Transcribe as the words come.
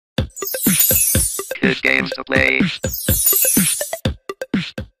kid games to play.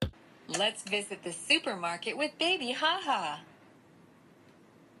 Let's visit the supermarket with Baby Haha.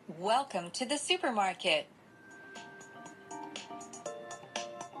 Welcome to the supermarket.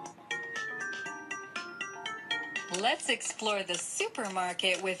 Let's explore the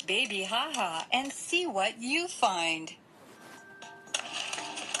supermarket with Baby Haha and see what you find.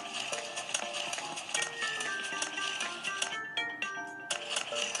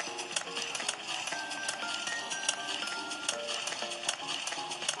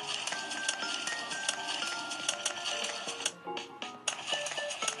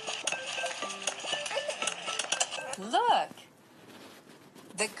 Look!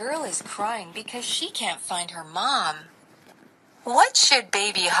 The girl is crying because she can't find her mom. What should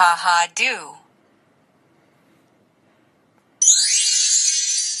Baby Haha do?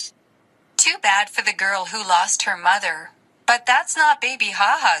 Too bad for the girl who lost her mother. But that's not Baby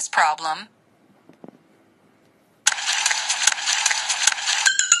Haha's problem.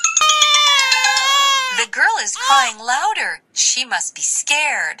 The girl is crying louder. She must be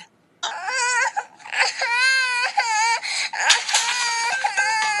scared.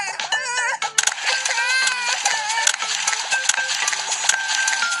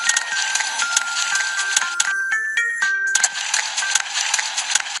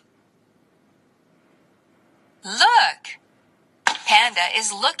 Look! Panda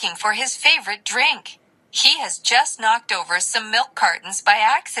is looking for his favorite drink. He has just knocked over some milk cartons by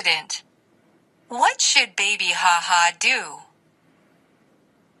accident. What should Baby Haha do?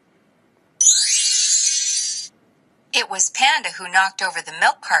 It was Panda who knocked over the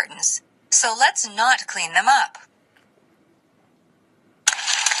milk cartons, so let's not clean them up.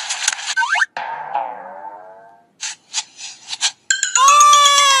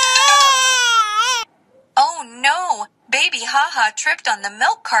 Oh no! Baby Haha tripped on the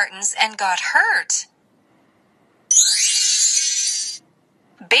milk cartons and got hurt.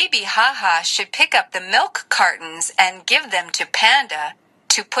 Baby Haha should pick up the milk cartons and give them to Panda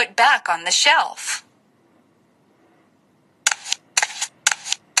to put back on the shelf.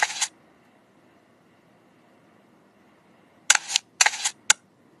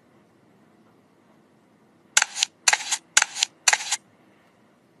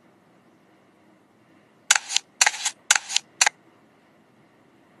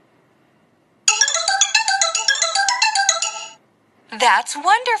 That's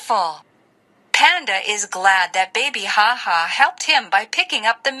wonderful! Panda is glad that Baby Haha helped him by picking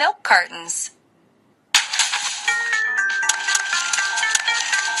up the milk cartons.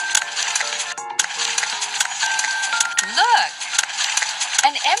 Look!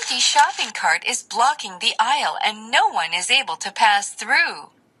 An empty shopping cart is blocking the aisle and no one is able to pass through.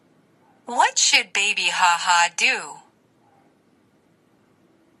 What should Baby Haha do?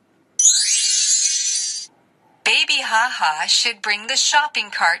 Baby Haha should bring the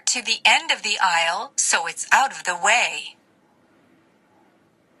shopping cart to the end of the aisle so it's out of the way.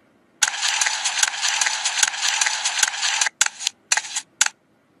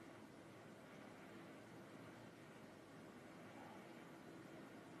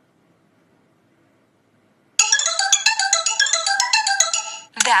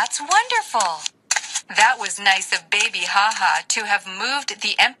 That's wonderful! That was nice of Baby Haha to have moved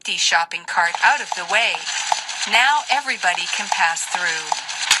the empty shopping cart out of the way. Now everybody can pass through.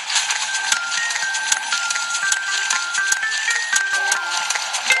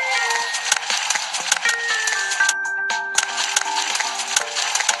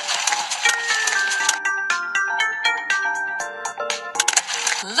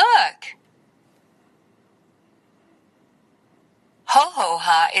 Look!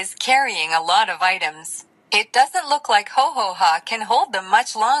 Ho-Ho-Ha is carrying a lot of items. It doesn't look like Ho-Ho-Ha can hold them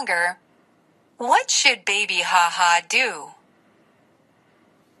much longer. What should Baby Haha do?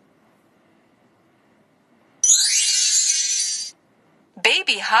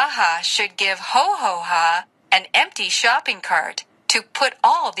 Baby Haha should give Ho-Ho-Ha an empty shopping cart to put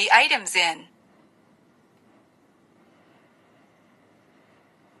all the items in.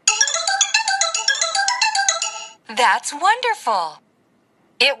 That's wonderful!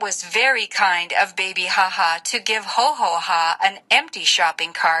 It was very kind of Baby Haha to give Ho-Ho-Ha an empty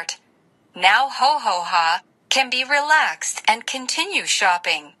shopping cart. Now Ho-Ho-Ha can be relaxed and continue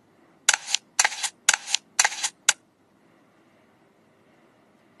shopping.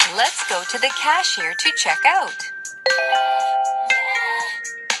 Let's go to the cashier to check out.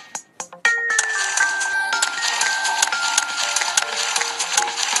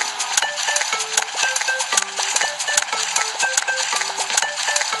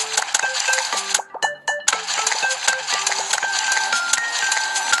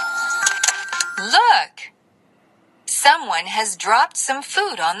 Look! Someone has dropped some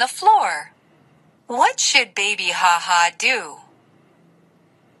food on the floor. What should Baby Haha do?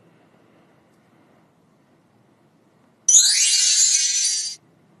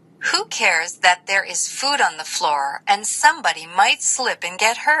 Who cares that there is food on the floor and somebody might slip and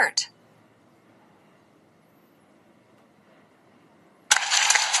get hurt?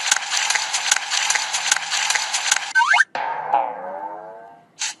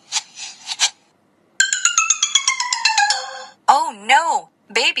 Oh no!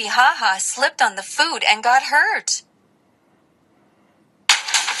 Baby Haha slipped on the food and got hurt.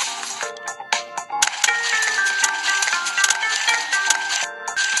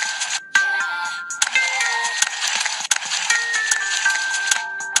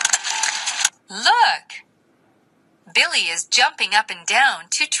 Look! Billy is jumping up and down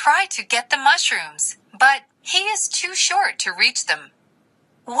to try to get the mushrooms, but he is too short to reach them.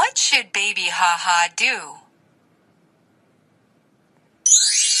 What should Baby Haha do?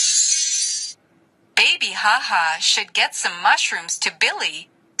 Baby Haha should get some mushrooms to Billy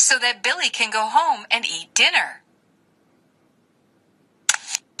so that Billy can go home and eat dinner.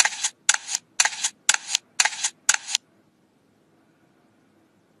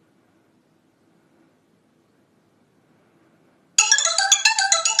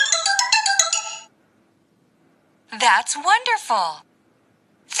 That's wonderful!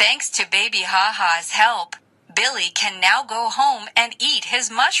 Thanks to Baby Haha's help, Billy can now go home and eat his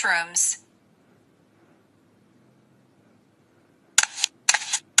mushrooms.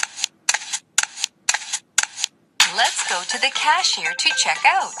 Let's go to the cashier to check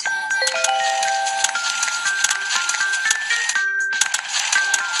out.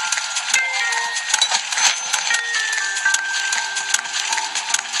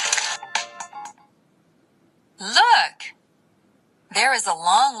 Look! There is a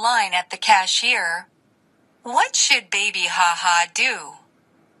long line at the cashier. What should Baby Haha do?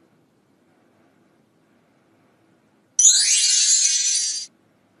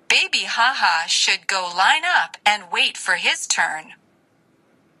 Baby Haha should go line up and wait for his turn.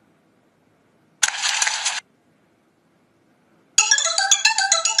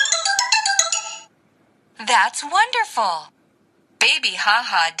 That's wonderful! Baby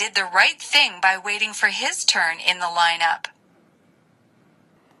Haha did the right thing by waiting for his turn in the lineup.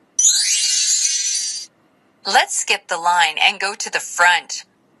 Let's skip the line and go to the front.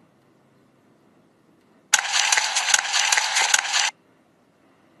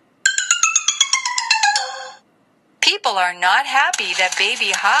 People are not happy that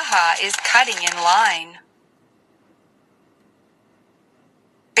Baby Haha is cutting in line.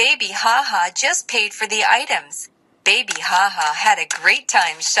 Baby Haha just paid for the items. Baby Haha had a great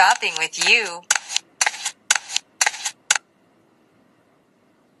time shopping with you.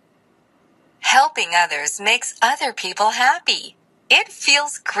 Helping others makes other people happy. It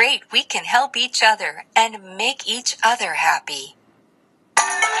feels great we can help each other and make each other happy.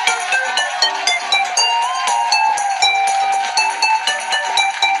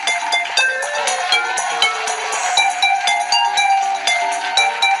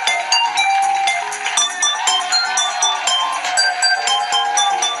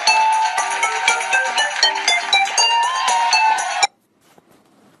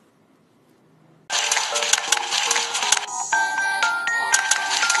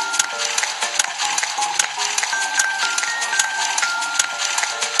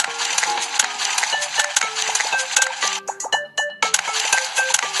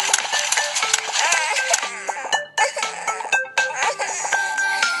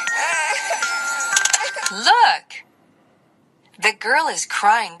 Look! The girl is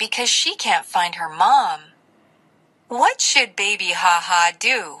crying because she can't find her mom. What should Baby Haha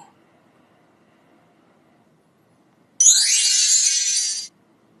do?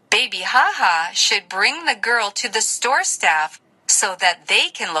 Baby Haha should bring the girl to the store staff so that they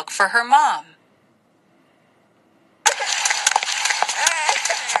can look for her mom.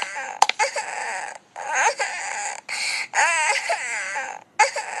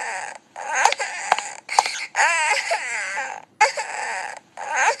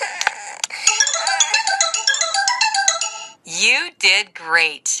 You did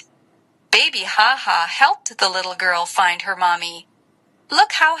great. Baby Haha helped the little girl find her mommy.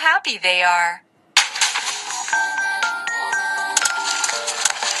 Look how happy they are.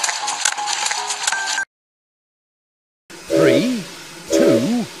 Three,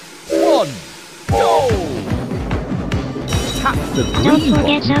 two, one, go! Tap the green Don't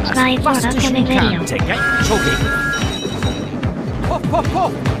forget button subscribe as for fast as upcoming you can videos. to get chugging. Pop, pop,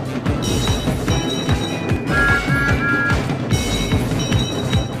 pop!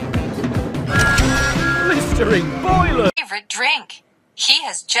 Shattering boiler! Favorite drink. He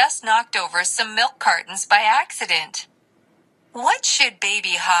has just knocked over some milk cartons by accident. What should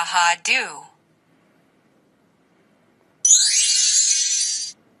Baby Haha do?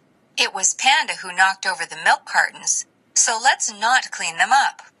 It was Panda who knocked over the milk cartons, so let's not clean them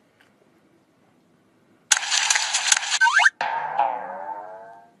up.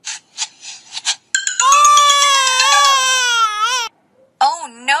 Oh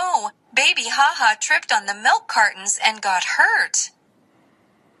no! Baby Haha tripped on the milk cartons and got hurt.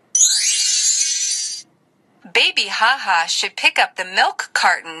 Baby Haha should pick up the milk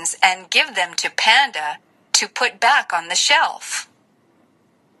cartons and give them to Panda to put back on the shelf.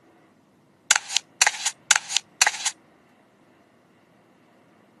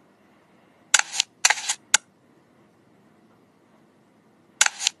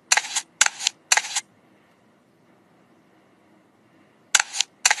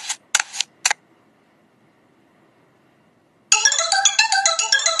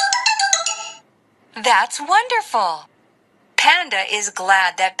 That's wonderful! Panda is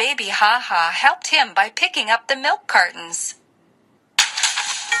glad that Baby Haha helped him by picking up the milk cartons.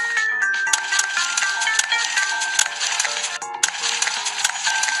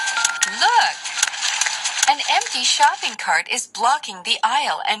 Look! An empty shopping cart is blocking the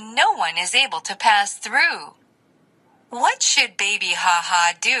aisle and no one is able to pass through. What should Baby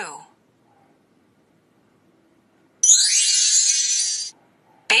Haha do?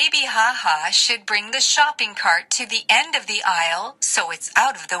 Baby Haha should bring the shopping cart to the end of the aisle so it's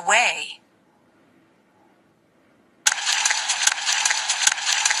out of the way.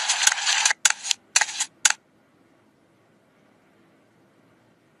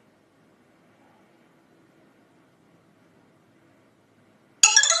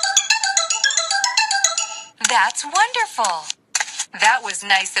 That's wonderful! That was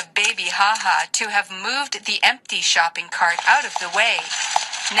nice of Baby Haha to have moved the empty shopping cart out of the way.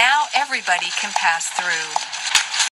 Now everybody can pass through.